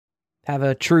Have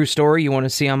a true story you want to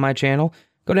see on my channel?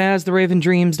 Go to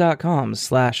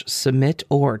astheravendreams.com/submit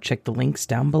or check the links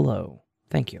down below.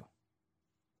 Thank you.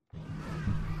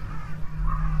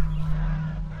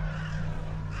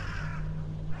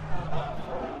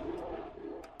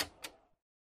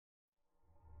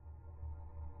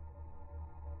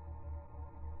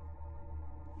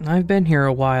 I've been here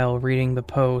a while reading the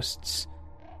posts.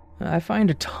 I find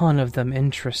a ton of them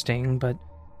interesting, but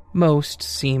most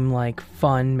seem like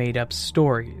fun, made-up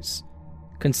stories,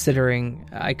 considering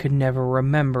I could never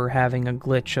remember having a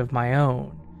glitch of my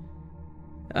own.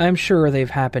 I'm sure they've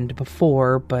happened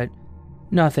before, but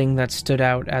nothing that stood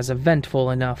out as eventful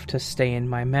enough to stay in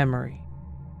my memory.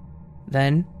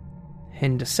 Then,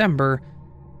 in December,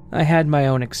 I had my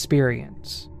own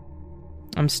experience.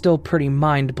 I'm still pretty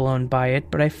mind-blown by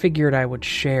it, but I figured I would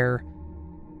share.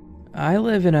 I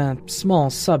live in a small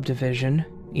subdivision,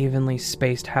 evenly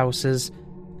spaced houses,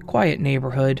 quiet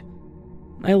neighborhood.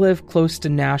 I live close to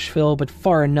Nashville, but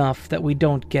far enough that we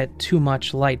don't get too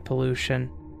much light pollution.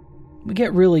 We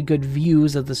get really good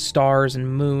views of the stars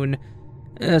and moon,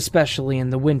 especially in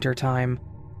the wintertime,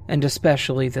 and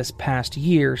especially this past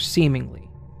year, seemingly.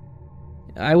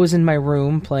 I was in my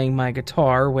room playing my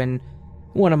guitar when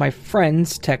one of my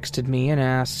friends texted me and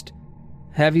asked,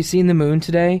 "Have you seen the moon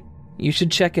today? You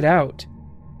should check it out."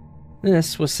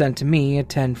 This was sent to me at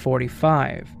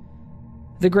 10:45.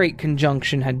 The Great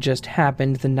Conjunction had just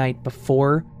happened the night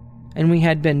before, and we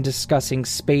had been discussing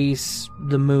space,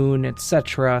 the moon,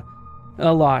 etc.,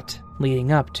 a lot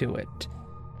leading up to it.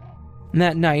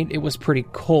 That night it was pretty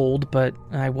cold, but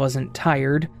I wasn't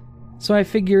tired, so I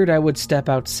figured I would step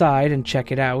outside and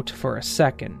check it out for a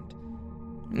second.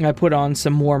 I put on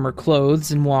some warmer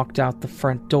clothes and walked out the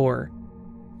front door,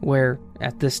 where,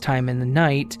 at this time in the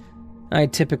night, I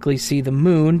typically see the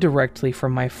moon directly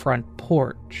from my front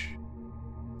porch.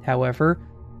 However,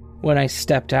 when I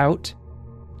stepped out,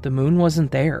 the moon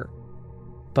wasn't there,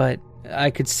 but I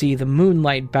could see the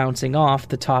moonlight bouncing off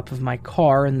the top of my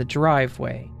car in the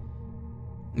driveway.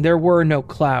 There were no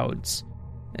clouds,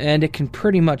 and it can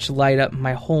pretty much light up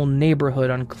my whole neighborhood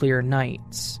on clear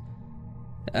nights.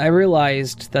 I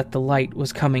realized that the light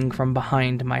was coming from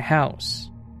behind my house,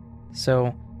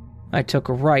 so I took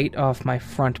a right off my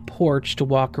front porch to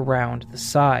walk around the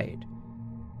side.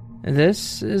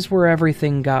 This is where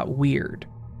everything got weird.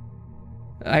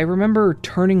 I remember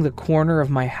turning the corner of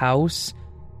my house,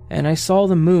 and I saw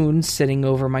the moon sitting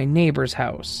over my neighbor's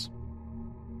house.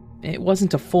 It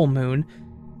wasn't a full moon,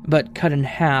 but cut in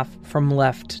half from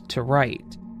left to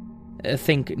right.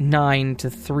 Think 9 to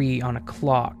 3 on a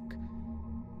clock,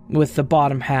 with the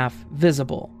bottom half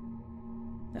visible.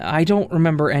 I don't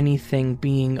remember anything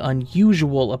being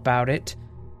unusual about it,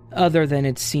 other than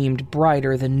it seemed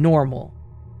brighter than normal,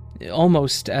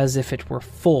 almost as if it were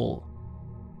full.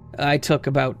 I took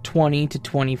about 20 to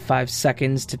 25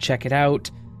 seconds to check it out,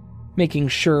 making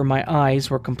sure my eyes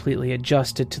were completely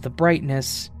adjusted to the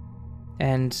brightness,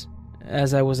 and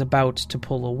as I was about to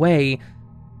pull away,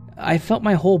 I felt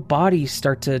my whole body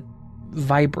start to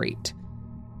vibrate.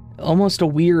 Almost a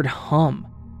weird hum,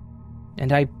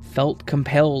 and I felt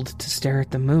compelled to stare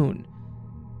at the moon.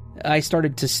 I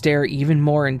started to stare even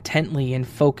more intently and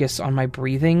focus on my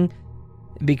breathing,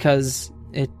 because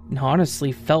it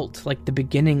honestly felt like the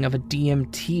beginning of a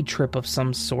DMT trip of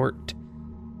some sort.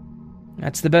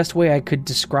 That's the best way I could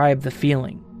describe the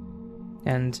feeling,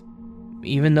 and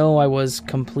even though I was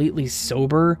completely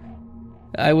sober,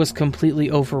 I was completely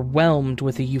overwhelmed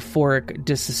with a euphoric,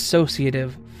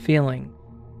 dissociative feeling.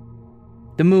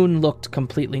 The moon looked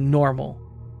completely normal,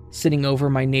 sitting over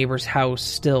my neighbor's house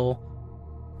still.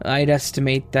 I'd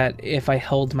estimate that if I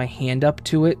held my hand up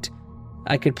to it,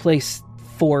 I could place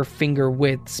 4 finger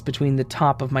widths between the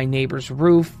top of my neighbor's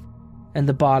roof and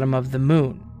the bottom of the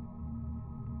moon.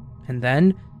 And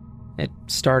then, it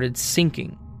started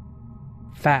sinking.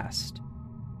 Fast.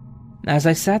 As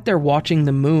I sat there watching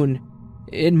the moon,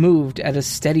 it moved at a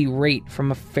steady rate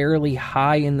from a fairly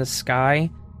high in the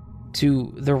sky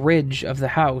to the ridge of the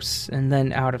house and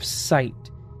then out of sight.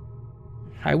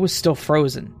 I was still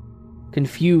frozen,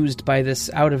 confused by this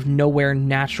out-of-nowhere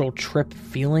natural trip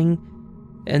feeling,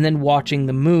 and then watching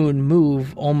the moon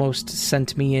move almost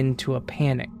sent me into a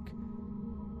panic.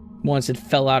 Once it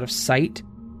fell out of sight,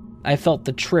 I felt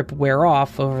the trip wear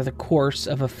off over the course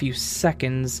of a few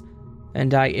seconds,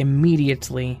 and I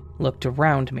immediately looked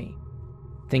around me,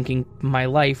 thinking my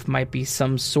life might be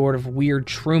some sort of weird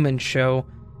Truman Show.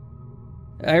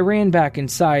 I ran back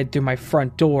inside through my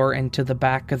front door and to the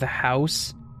back of the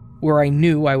house, where I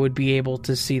knew I would be able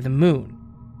to see the moon,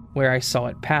 where I saw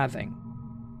it pathing.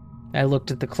 I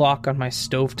looked at the clock on my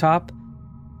stovetop,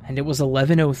 and it was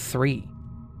 11:03.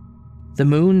 The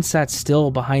moon sat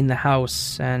still behind the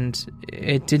house, and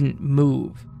it didn't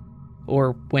move,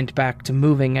 or went back to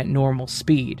moving at normal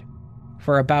speed,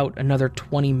 for about another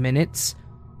 20 minutes,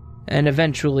 and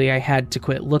eventually I had to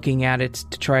quit looking at it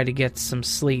to try to get some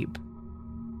sleep.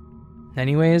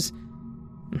 Anyways,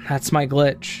 that's my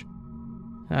glitch.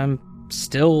 I'm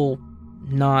still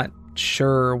not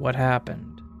sure what happened.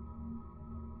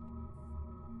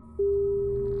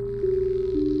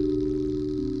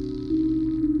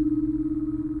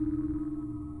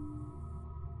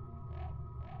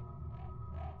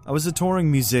 I was a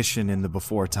touring musician in the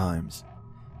before times.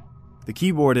 The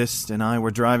keyboardist and I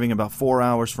were driving about 4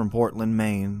 hours from Portland,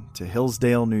 Maine to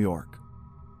Hillsdale, New York.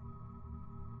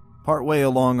 Partway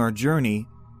along our journey,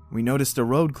 we noticed a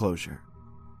road closure.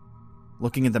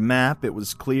 Looking at the map, it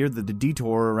was clear that the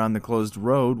detour around the closed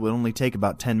road would only take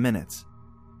about 10 minutes.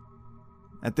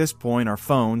 At this point, our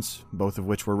phones, both of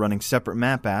which were running separate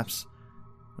map apps,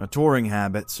 a touring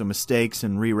habit, so mistakes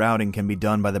and rerouting can be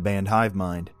done by the band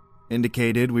Hivemind,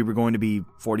 indicated we were going to be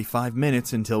 45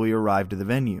 minutes until we arrived at the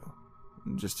venue,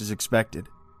 just as expected.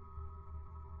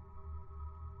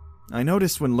 I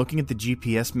noticed when looking at the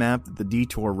GPS map that the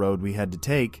detour road we had to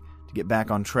take to get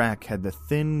back on track had the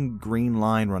thin green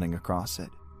line running across it,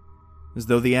 as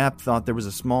though the app thought there was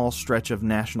a small stretch of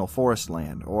national forest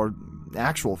land, or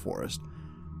actual forest,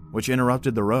 which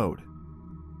interrupted the road.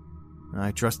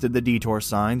 I trusted the detour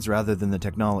signs rather than the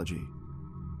technology.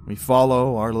 We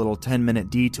follow our little 10-minute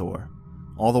detour,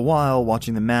 all the while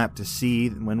watching the map to see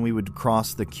when we would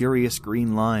cross the curious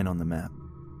green line on the map.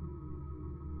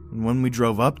 And when we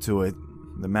drove up to it,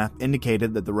 the map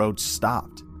indicated that the road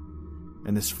stopped,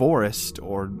 and this forest,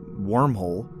 or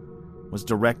wormhole, was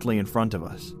directly in front of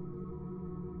us.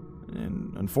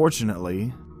 And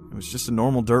unfortunately, it was just a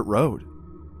normal dirt road.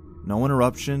 No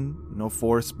interruption, no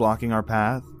forest blocking our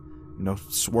path, no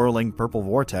swirling purple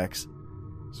vortex,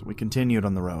 so we continued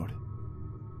on the road.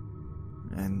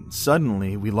 And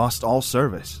suddenly, we lost all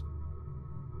service.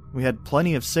 We had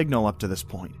plenty of signal up to this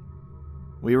point.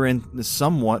 We were in a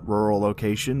somewhat rural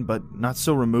location, but not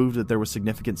so removed that there were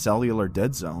significant cellular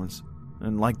dead zones,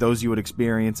 and like those you would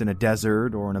experience in a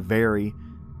desert or in a very,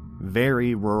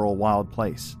 very rural wild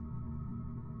place.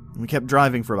 We kept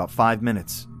driving for about 5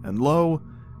 minutes, and lo,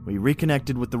 we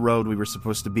reconnected with the road we were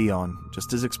supposed to be on,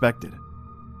 just as expected.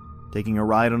 Taking a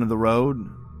ride onto the road,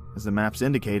 as the maps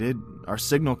indicated, our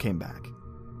signal came back.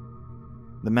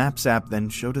 The Maps app then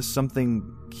showed us something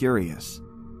curious.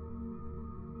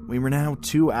 We were now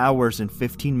 2 hours and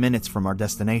 15 minutes from our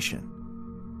destination.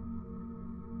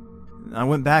 I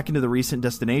went back into the recent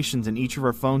destinations in each of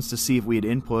our phones to see if we had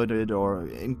inputted or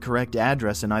incorrect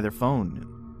address in either phone,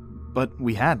 but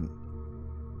we hadn't.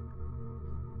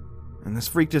 And this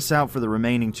freaked us out for the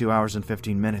remaining 2 hours and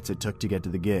 15 minutes it took to get to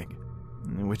the gig,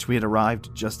 in which we had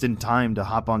arrived just in time to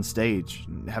hop on stage,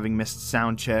 having missed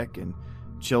sound check and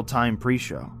chill time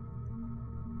pre-show.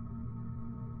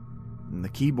 And the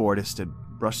keyboardist had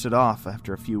brushed it off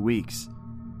after a few weeks.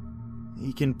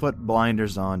 He can put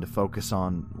blinders on to focus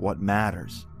on what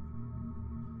matters.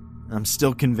 I'm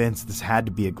still convinced this had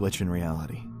to be a glitch in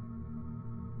reality.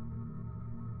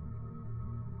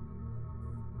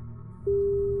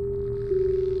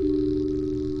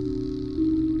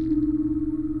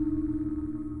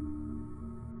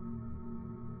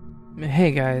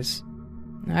 Hey guys,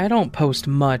 I don't post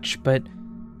much, but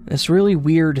this really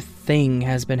weird thing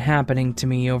has been happening to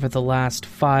me over the last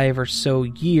 5 or so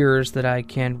years that I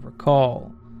can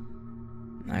recall.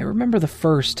 I remember the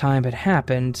first time it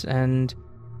happened, and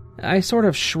I sort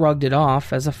of shrugged it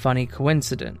off as a funny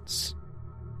coincidence.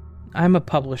 I'm a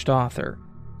published author.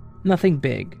 Nothing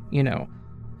big,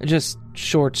 just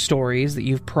short stories that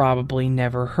you've probably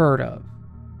never heard of.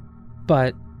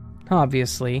 But,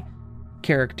 obviously,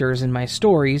 characters in my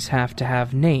stories have to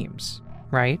have names,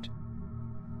 right?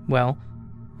 Well,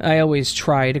 I always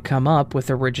try to come up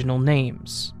with original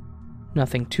names.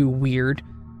 Nothing too weird,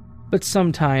 but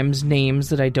sometimes names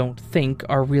that I don't think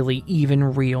are really even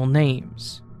real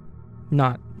names.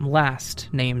 Not last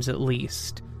names, at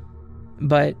least.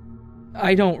 But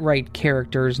I don't write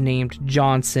characters named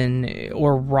Johnson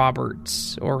or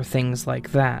Roberts or things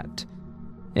like that.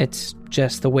 It's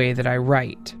just the way that I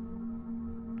write.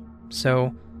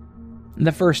 So,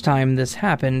 the first time this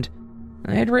happened,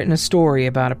 I had written a story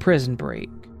about a prison break.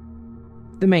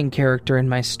 The main character in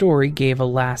my story gave a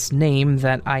last name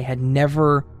that I had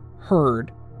never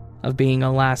heard of being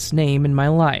a last name in my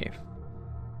life.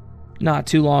 Not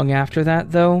too long after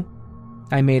that, though,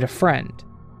 I made a friend,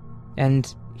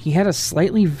 and he had a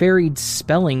slightly varied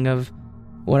spelling of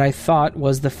what I thought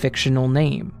was the fictional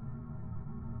name.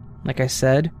 Like I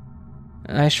said,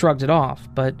 I shrugged it off,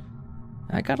 but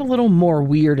I got a little more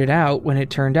weirded out when it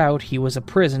turned out he was a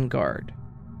prison guard.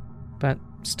 But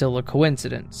still a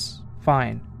coincidence.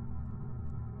 Fine.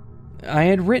 I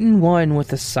had written one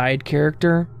with a side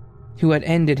character who had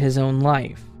ended his own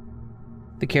life.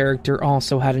 The character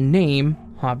also had a name,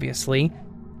 obviously,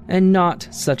 and not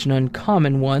such an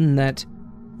uncommon one that,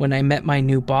 when I met my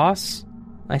new boss,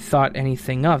 I thought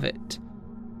anything of it.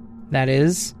 That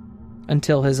is,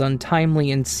 until his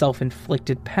untimely and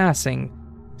self-inflicted passing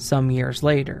some years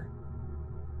later.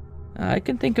 I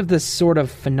can think of this sort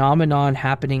of phenomenon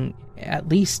happening at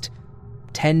least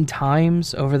 10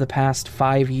 times over the past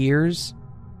 5 years.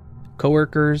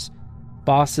 Coworkers,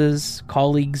 bosses,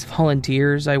 colleagues,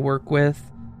 volunteers I work with,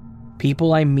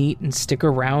 people I meet and stick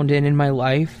around in my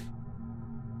life.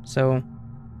 So,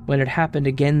 when it happened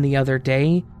again the other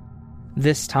day,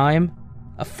 this time,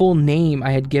 a full name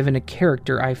I had given a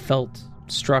character I felt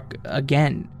struck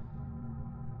again.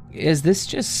 Is this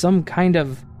just some kind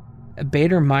of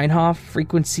Bader-Meinhof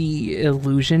frequency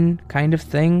illusion kind of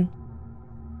thing?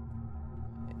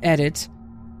 Edit.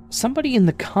 Somebody in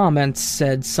the comments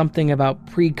said something about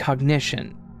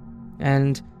precognition,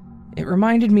 and it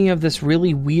reminded me of this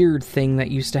really weird thing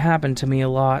that used to happen to me a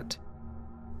lot.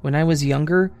 When I was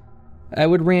younger, I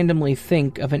would randomly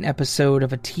think of an episode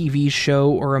of a TV show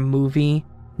or a movie,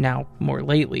 now more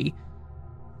lately,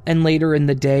 and later in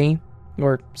the day,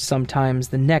 or sometimes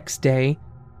the next day,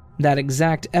 that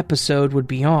exact episode would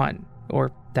be on,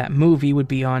 or that movie would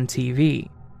be on TV.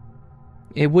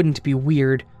 It wouldn't be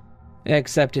weird,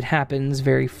 except it happens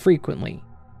very frequently,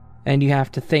 and you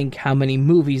have to think how many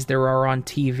movies there are on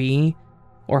TV,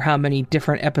 or how many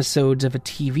different episodes of a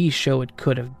TV show it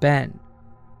could have been.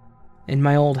 In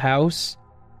my old house,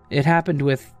 it happened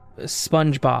with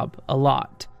SpongeBob a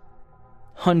lot.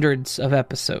 Hundreds of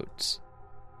episodes.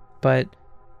 But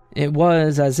it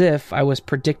was as if I was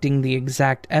predicting the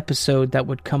exact episode that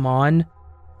would come on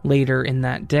later in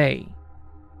that day.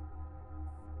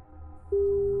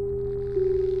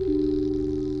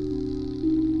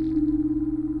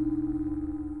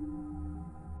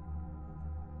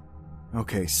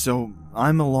 Okay, so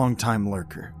I'm a long-time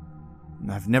lurker.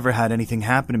 I've never had anything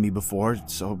happen to me before,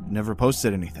 so never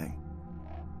posted anything.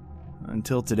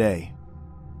 Until today.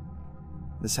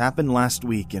 This happened last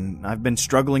week, and I've been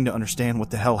struggling to understand what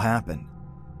the hell happened.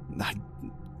 I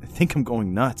think I'm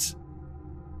going nuts.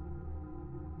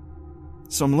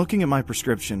 So I'm looking at my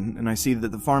prescription, and I see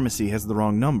that the pharmacy has the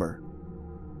wrong number.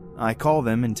 I call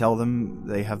them and tell them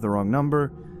they have the wrong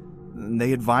number.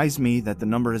 They advise me that the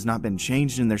number has not been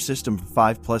changed in their system for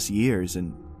 5+ years,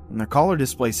 and their caller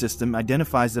display system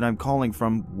identifies that I'm calling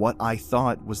from what I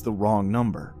thought was the wrong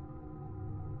number.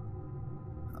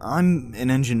 I'm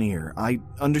an engineer. I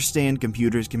understand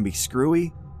computers can be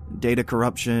screwy, data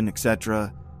corruption,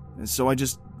 etc., so I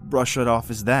just brush it off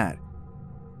as that.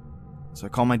 So I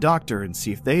call my doctor and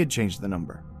see if they had changed the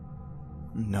number.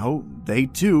 No, they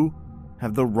too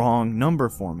have the wrong number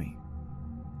for me.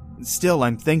 Still,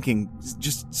 I'm thinking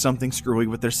just something screwy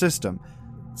with their system.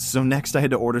 So next I had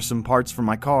to order some parts for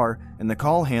my car, and the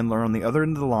call handler on the other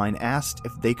end of the line asked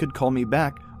if they could call me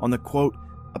back on the quote,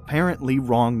 apparently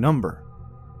wrong number.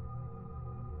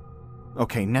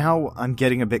 Okay, now I'm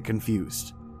getting a bit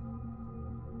confused.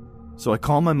 So I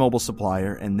call my mobile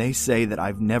supplier, and they say that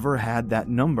I've never had that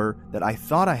number, that I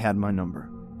thought I had my number.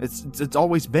 It's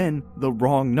always been the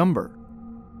wrong number.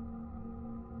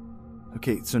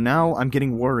 Okay, so now I'm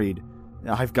getting worried.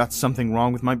 I've got something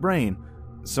wrong with my brain.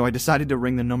 So I decided to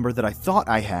ring the number that I thought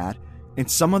I had,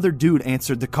 and some other dude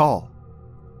answered the call.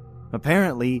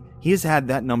 Apparently, he has had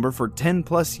that number for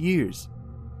 10+ years.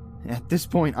 At this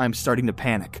point, I'm starting to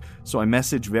panic, so I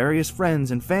message various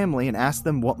friends and family and ask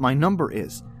them what my number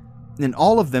is. And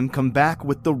all of them come back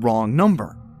with the wrong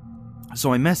number.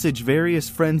 So I message various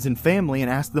friends and family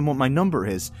and ask them what my number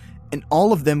is, and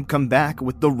all of them come back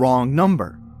with the wrong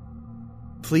number.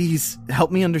 Please,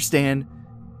 help me understand.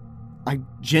 I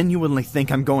genuinely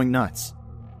think I'm going nuts,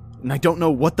 and I don't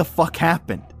know what the fuck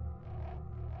happened.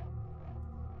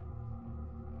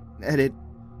 Edit.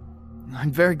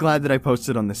 I'm very glad that I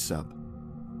posted on this sub.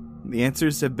 The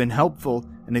answers have been helpful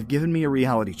and have given me a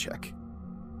reality check.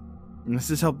 And this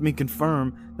has helped me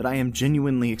confirm that I am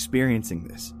genuinely experiencing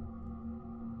this.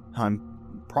 I'm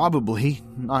probably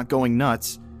not going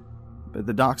nuts, but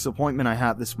the doc's appointment I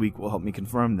have this week will help me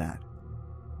confirm that.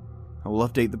 I will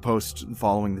update the post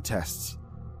following the tests.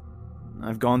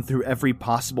 I've gone through every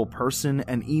possible person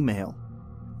and email,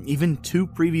 even 2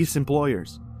 previous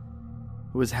employers,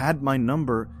 who has had my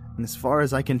number, and as far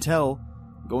as I can tell,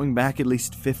 going back at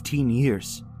least 15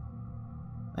 years.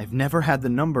 I've never had the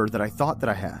number that I thought that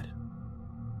I had.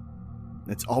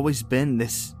 It's always been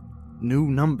this new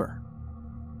number.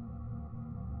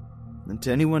 And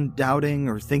to anyone doubting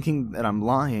or thinking that I'm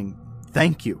lying,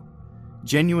 thank you.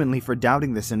 Genuinely for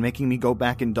doubting this and making me go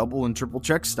back and double and triple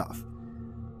check stuff.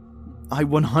 I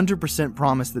 100%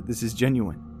 promise that this is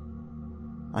genuine.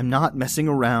 I'm not messing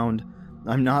around.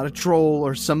 I'm not a troll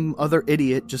or some other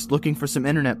idiot just looking for some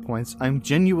internet points. I'm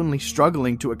genuinely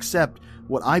struggling to accept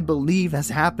what I believe has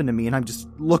happened to me, and I'm just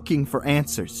looking for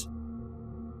answers.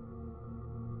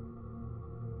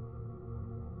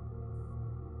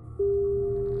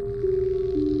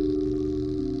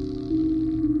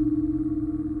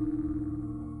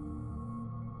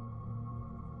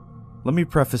 Let me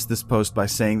preface this post by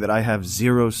saying that I have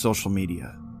zero social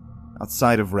media,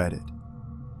 outside of Reddit.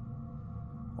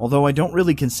 Although I don't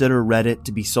really consider Reddit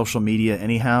to be social media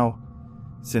anyhow,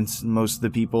 since most of the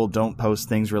people don't post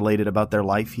things related about their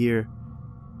life here.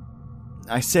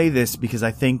 I say this because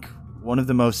I think one of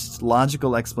the most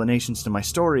logical explanations to my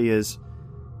story is,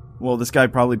 well, this guy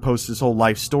probably posts his whole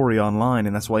life story online,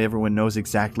 and that's why everyone knows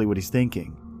exactly what he's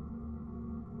thinking.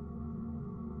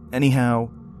 Anyhow,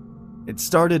 it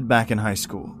started back in high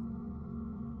school.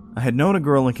 I had known a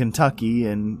girl in Kentucky,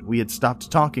 and we had stopped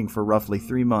talking for roughly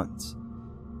 3 months.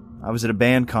 I was at a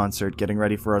band concert getting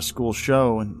ready for our school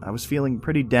show, and I was feeling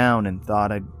pretty down and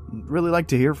thought I'd really like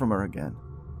to hear from her again.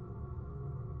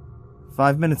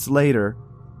 5 minutes later,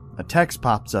 a text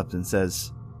pops up and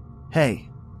says, "Hey,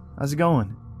 how's it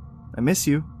going? I miss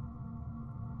you."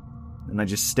 And I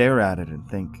just stare at it and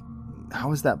think,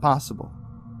 how is that possible?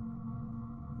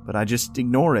 But I just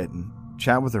ignore it and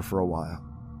chat with her for a while.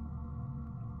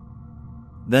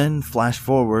 Then, flash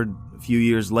forward a few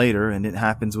years later, and it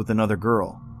happens with another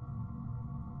girl.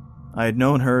 I had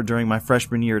known her during my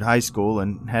freshman year at high school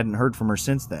and hadn't heard from her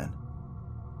since then.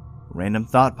 A random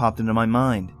thought popped into my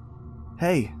mind.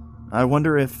 Hey, I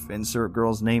wonder if insert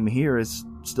girl's name here is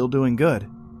still doing good.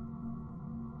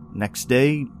 Next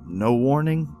day, no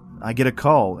warning, I get a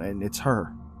call, and it's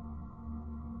her.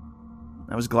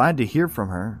 I was glad to hear from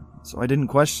her, so I didn't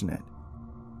question it.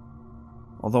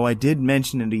 Although I did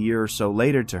mention it a year or so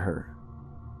later to her,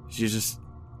 she just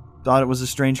thought it was a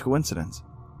strange coincidence.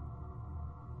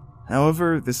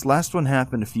 However, this last one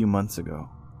happened a few months ago.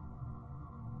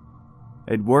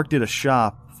 I'd worked at a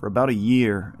shop for about a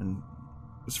year and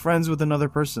was friends with another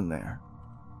person there.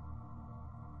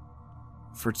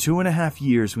 For 2.5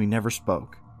 years, we never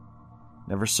spoke.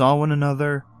 Never saw one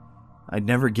another. I'd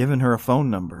never given her a phone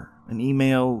number, an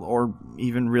email, or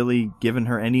even really given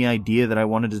her any idea that I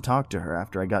wanted to talk to her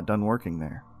after I got done working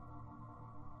there.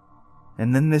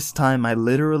 And then this time, I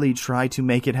literally try to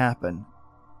make it happen.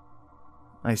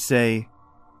 I say,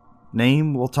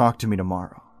 "Name will talk to me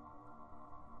tomorrow."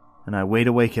 And I wait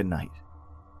awake at night.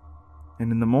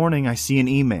 And in the morning, I see an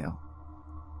email.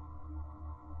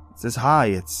 It says, "Hi,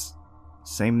 it's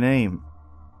same name.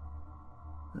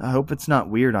 I hope it's not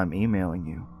weird I'm emailing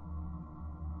you."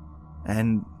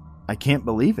 And I can't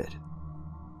believe it.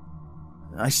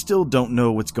 I still don't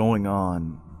know what's going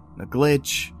on. A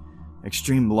glitch,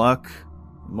 extreme luck,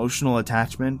 emotional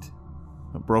attachment,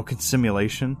 a broken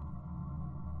simulation.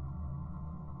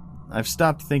 I've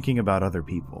stopped thinking about other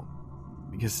people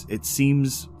because it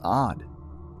seems odd.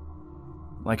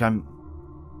 Like I'm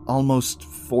almost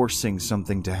forcing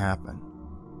something to happen.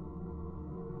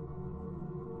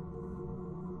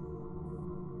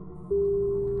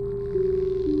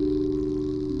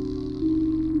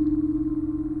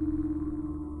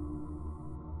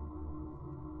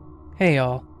 Hey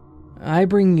all, I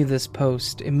bring you this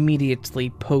post immediately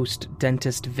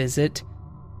post-dentist visit,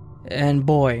 and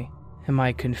boy, am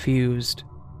I confused.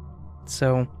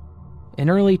 So, in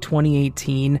early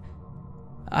 2018,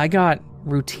 I got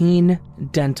routine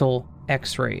dental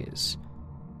x-rays.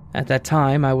 At that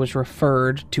time, I was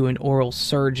referred to an oral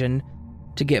surgeon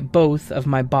to get both of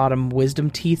my bottom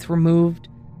wisdom teeth removed,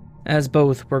 as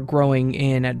both were growing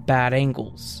in at bad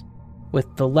angles,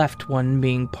 with the left one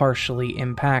being partially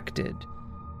impacted.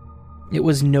 It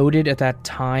was noted at that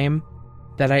time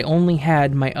that I only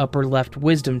had my upper left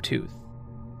wisdom tooth.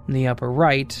 The upper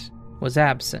right was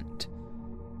absent.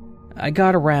 I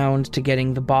got around to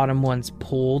getting the bottom ones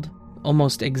pulled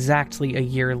almost exactly a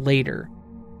year later,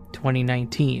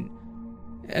 2019.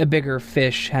 A bigger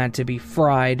fish had to be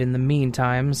fried in the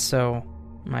meantime, so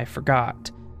I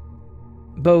forgot.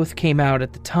 Both came out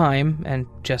at the time, and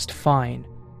just fine.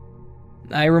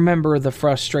 I remember the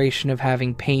frustration of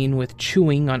having pain with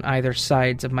chewing on either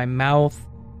sides of my mouth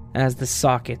as the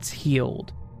sockets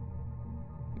healed.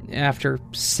 After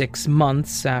 6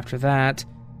 months after that,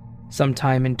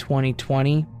 sometime in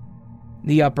 2020,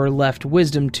 the upper left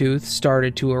wisdom tooth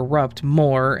started to erupt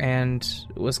more and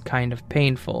was kind of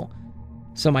painful,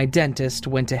 so my dentist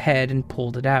went ahead and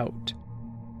pulled it out.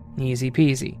 Easy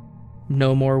peasy.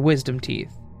 no more wisdom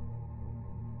teeth.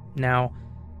 Now,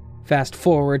 fast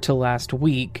forward to last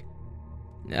week.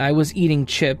 I was eating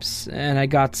chips, and I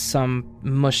got some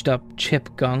mushed up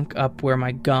chip gunk up where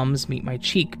my gums meet my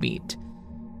cheek meat.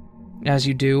 As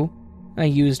you do, I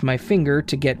used my finger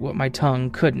to get what my tongue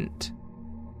couldn't.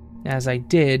 As I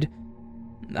did,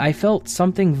 I felt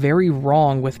something very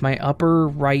wrong with my upper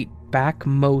right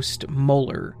backmost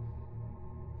molar.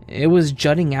 It was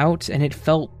jutting out and it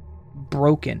felt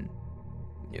broken,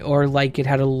 or like it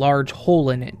had a large hole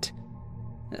in it.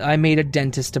 I made a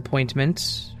dentist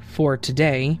appointment for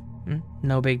today,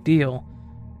 no big deal.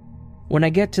 When I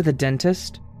get to the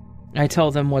dentist, I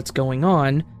tell them what's going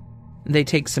on. They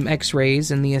take some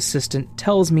x-rays and the assistant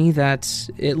tells me that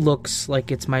it looks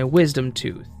like it's my wisdom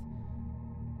tooth.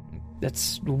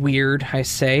 That's weird, I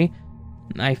say.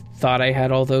 I thought I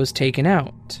had all those taken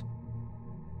out.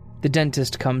 The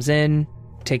dentist comes in,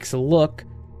 takes a look,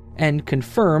 and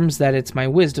confirms that it's my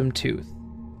wisdom tooth,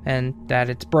 and that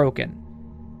it's broken.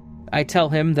 I tell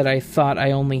him that I thought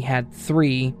I only had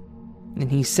 3, and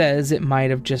he says it might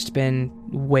have just been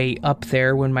way up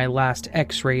there when my last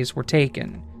x-rays were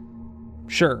taken.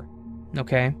 Sure,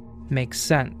 okay, makes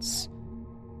sense.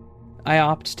 I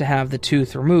opt to have the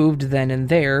tooth removed then and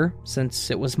there, since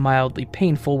it was mildly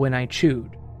painful when I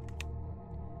chewed.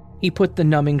 He put the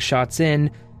numbing shots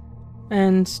in,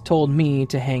 and told me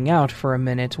to hang out for a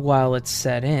minute while it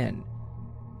set in.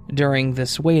 During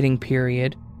this waiting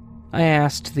period, I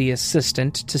asked the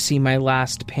assistant to see my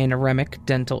last panoramic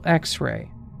dental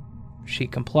x-ray. She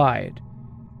complied.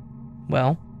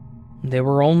 Well, there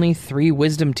were only 3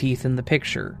 wisdom teeth in the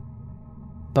picture,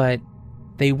 but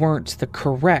they weren't the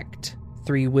correct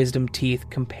 3 wisdom teeth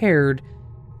compared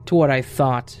to what I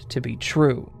thought to be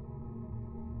true.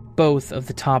 Both of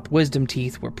the top wisdom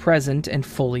teeth were present and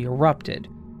fully erupted.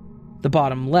 The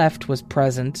bottom left was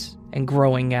present and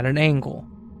growing at an angle.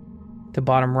 The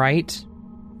bottom right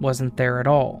wasn't there at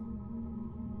all.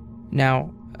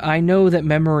 Now, I know that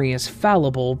memory is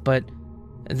fallible, but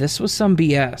this was some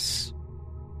BS.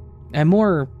 I'm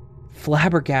more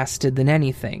flabbergasted than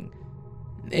anything,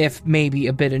 if maybe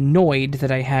a bit annoyed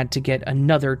that I had to get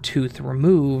another tooth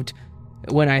removed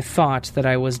when I thought that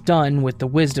I was done with the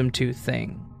wisdom tooth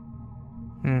thing.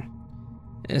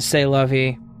 C'est la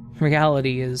vie.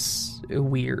 Reality is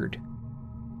weird.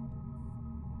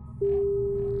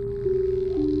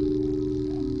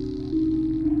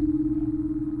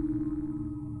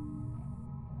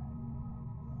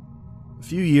 A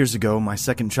few years ago, my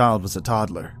second child was a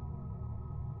toddler.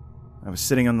 I was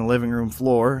sitting on the living room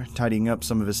floor, tidying up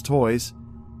some of his toys,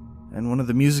 and one of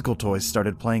the musical toys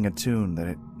started playing a tune that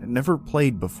it had never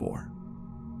played before.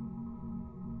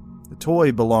 The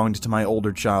toy belonged to my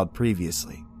older child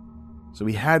previously, so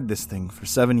we had this thing for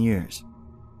 7 years.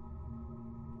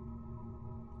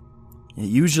 It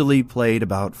usually played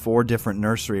about 4 different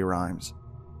nursery rhymes.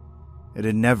 It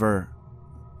had never,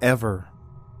 ever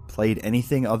played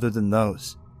anything other than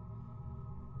those.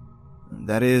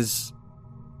 That is,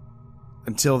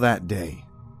 until that day.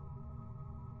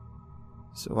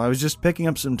 So I was just picking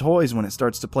up some toys when it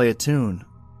starts to play a tune.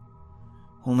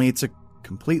 Only it's a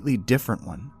completely different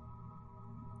one.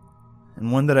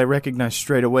 And one that I recognized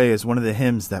straight away as one of the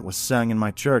hymns that was sung in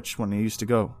my church when I used to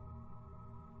go.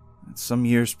 Some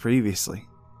years previously.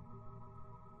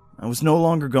 I was no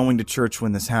longer going to church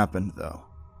when this happened, though.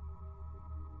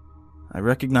 I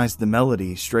recognized the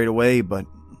melody straight away, but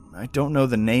I don't know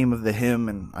the name of the hymn,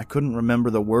 and I couldn't remember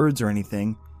the words or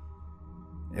anything.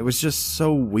 It was just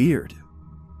so weird.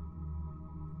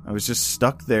 I was just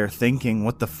stuck there thinking,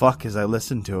 what the fuck, as I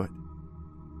listened to it.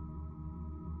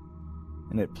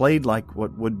 And it played like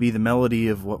what would be the melody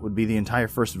of what would be the entire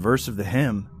first verse of the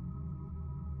hymn.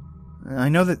 I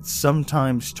know that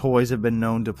sometimes toys have been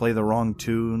known to play the wrong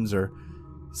tunes or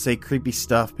say creepy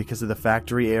stuff because of the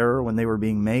factory error when they were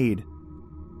being made.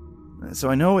 So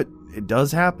I know it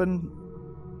does happen.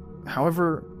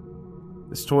 However,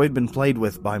 this toy had been played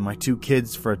with by my 2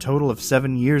 kids for a total of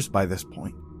 7 years by this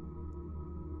point.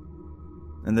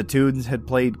 And the tunes had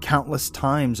played countless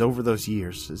times over those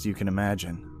years, as you can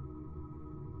imagine.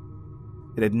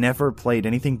 It had never played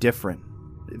anything different,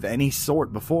 of any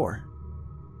sort before,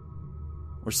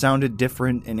 or sounded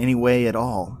different in any way at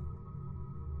all.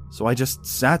 So I just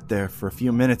sat there for a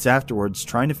few minutes afterwards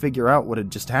trying to figure out what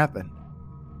had just happened.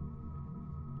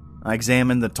 I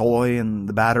examined the toy and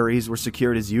the batteries were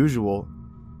secured as usual,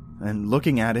 and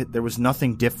looking at it, there was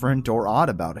nothing different or odd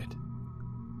about it.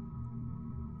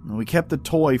 We kept the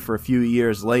toy for a few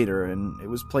years later, and it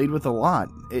was played with a lot.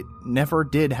 It never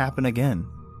did happen again.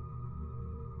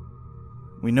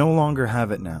 We no longer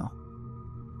have it now.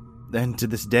 And to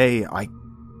this day, I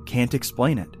can't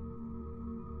explain it.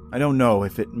 I don't know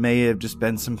if it may have just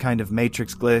been some kind of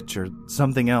Matrix glitch or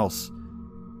something else.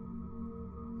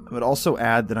 I would also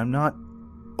add that I'm not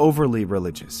overly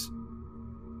religious.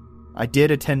 I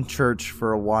did attend church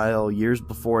for a while years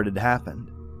before it had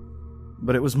happened,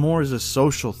 but it was more as a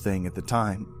social thing at the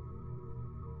time.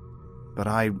 But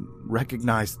I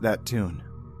recognized that tune.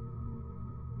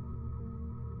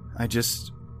 I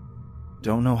just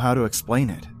don't know how to explain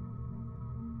it.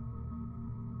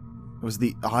 It was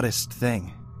the oddest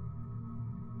thing.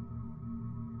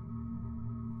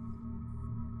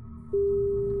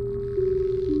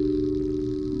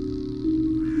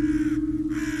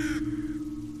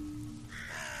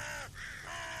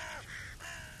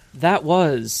 That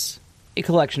was a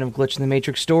collection of Glitch in the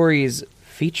Matrix stories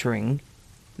featuring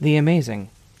the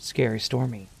amazing Scary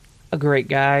Stormy. A great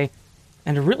guy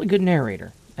and a really good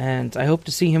narrator. And I hope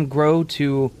to see him grow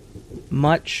to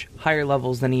much higher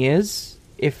levels than he is.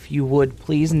 If you would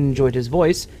please and enjoyed his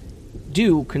voice,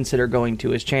 do consider going to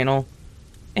his channel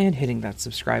and hitting that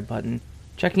subscribe button.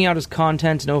 Checking out his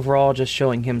content and overall just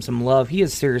showing him some love. He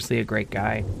is seriously a great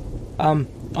guy. On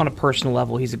a personal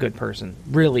level, he's a good person.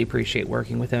 Really appreciate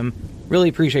working with him. Really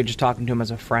appreciate just talking to him as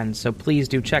a friend. So please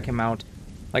do check him out.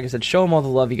 Like I said, show him all the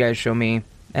love you guys show me.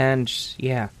 And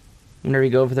yeah, whenever you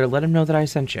go over there, let him know that I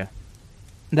sent you.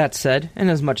 That said,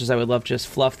 and as much as I would love to just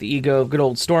fluff the ego of good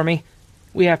old Stormy,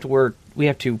 we have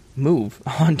to move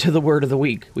on to the word of the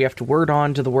week. We have to word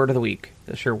on to the word of the week.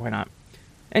 Sure, why not?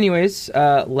 Anyways,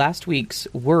 last week's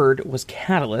word was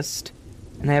catalyst,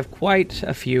 and I have quite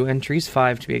a few entries,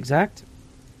 5 to be exact.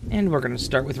 And we're going to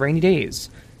start with rainy days.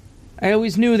 I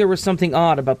always knew there was something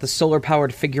odd about the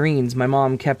solar-powered figurines my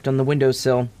mom kept on the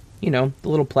windowsill. You know, the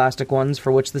little plastic ones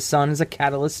for which the sun is a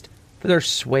catalyst for their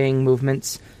swaying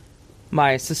movements.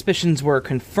 My suspicions were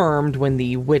confirmed when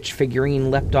the witch figurine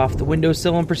leapt off the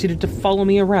windowsill and proceeded to follow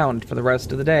me around for the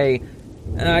rest of the day.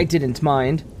 I didn't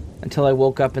mind, until I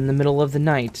woke up in the middle of the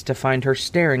night to find her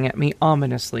staring at me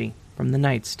ominously from the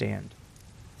nightstand.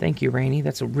 Thank you, Rainy.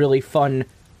 That's a really fun,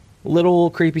 little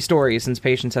creepy story, since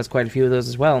Patience has quite a few of those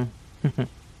as well.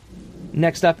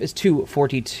 Next up is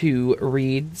 242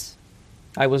 reads,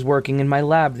 I was working in my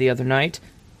lab the other night.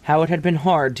 How it had been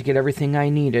hard to get everything I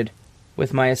needed.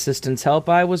 With my assistant's help,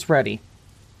 I was ready.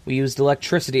 We used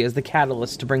electricity as the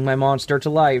catalyst to bring my monster to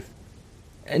life.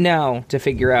 Now, to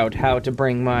figure out how to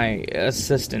bring my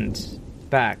assistant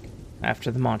back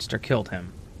after the monster killed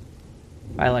him.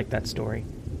 I like that story.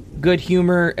 Good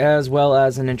humor, as well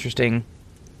as an interesting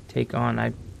take on,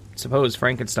 I suppose,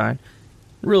 Frankenstein.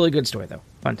 Really good story, though.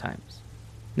 Fun times.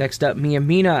 Next up, Mia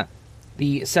Mina,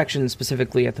 the section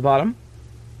specifically at the bottom.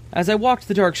 As I walked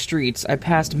the dark streets, I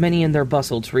passed many in their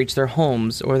bustle to reach their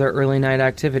homes or their early night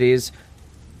activities.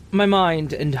 My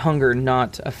mind and hunger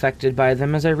not affected by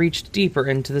them as I reached deeper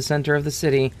into the center of the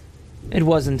city. It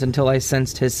wasn't until I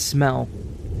sensed his smell.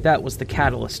 That was the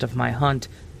catalyst of my hunt.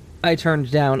 I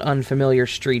turned down unfamiliar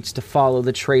streets to follow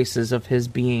the traces of his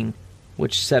being,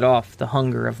 which set off the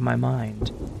hunger of my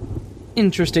mind.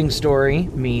 Interesting story,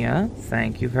 Mia.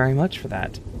 Thank you very much for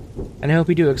that. And I hope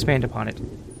you do expand upon it.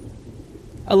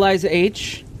 Eliza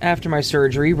H. After my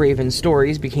surgery, Raven's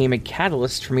stories became a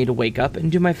catalyst for me to wake up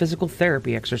and do my physical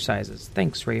therapy exercises.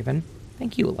 Thanks, Raven.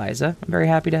 Thank you, Eliza. I'm very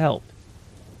happy to help.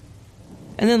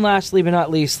 And then lastly but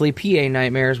not leastly, PA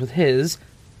Nightmares with his,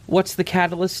 what's the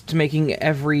catalyst to making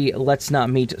every Let's Not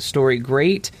Meet story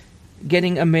great?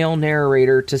 Getting a male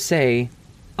narrator to say,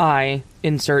 I,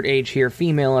 insert age here,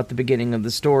 female at the beginning of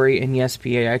the story, and yes,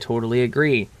 PA, I totally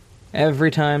agree.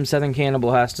 Every time Southern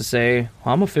Cannibal has to say,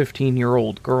 I'm a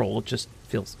 15-year-old girl, it just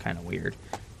feels kind of weird.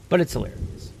 But it's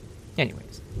hilarious.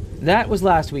 Anyways, that was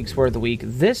last week's Word of the Week.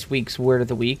 This week's Word of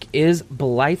the Week is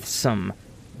blithesome.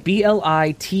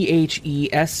 Blithesome,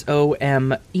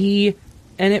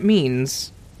 and it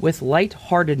means with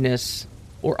lightheartedness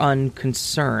or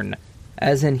unconcern,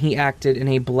 as in he acted in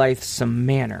a blithesome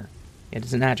manner. It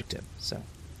is an adjective, so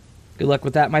good luck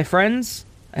with that, my friends.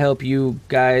 I hope you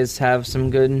guys have some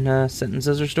good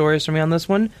sentences or stories for me on this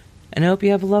one, and I hope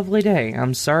you have a lovely day.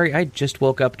 I'm sorry I just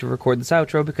woke up to record this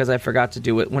outro because I forgot to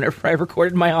do it whenever I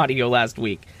recorded my audio last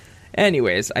week.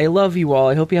 Anyways, I love you all.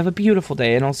 I hope you have a beautiful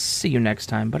day, and I'll see you next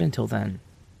time. But until then,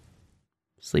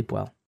 sleep well.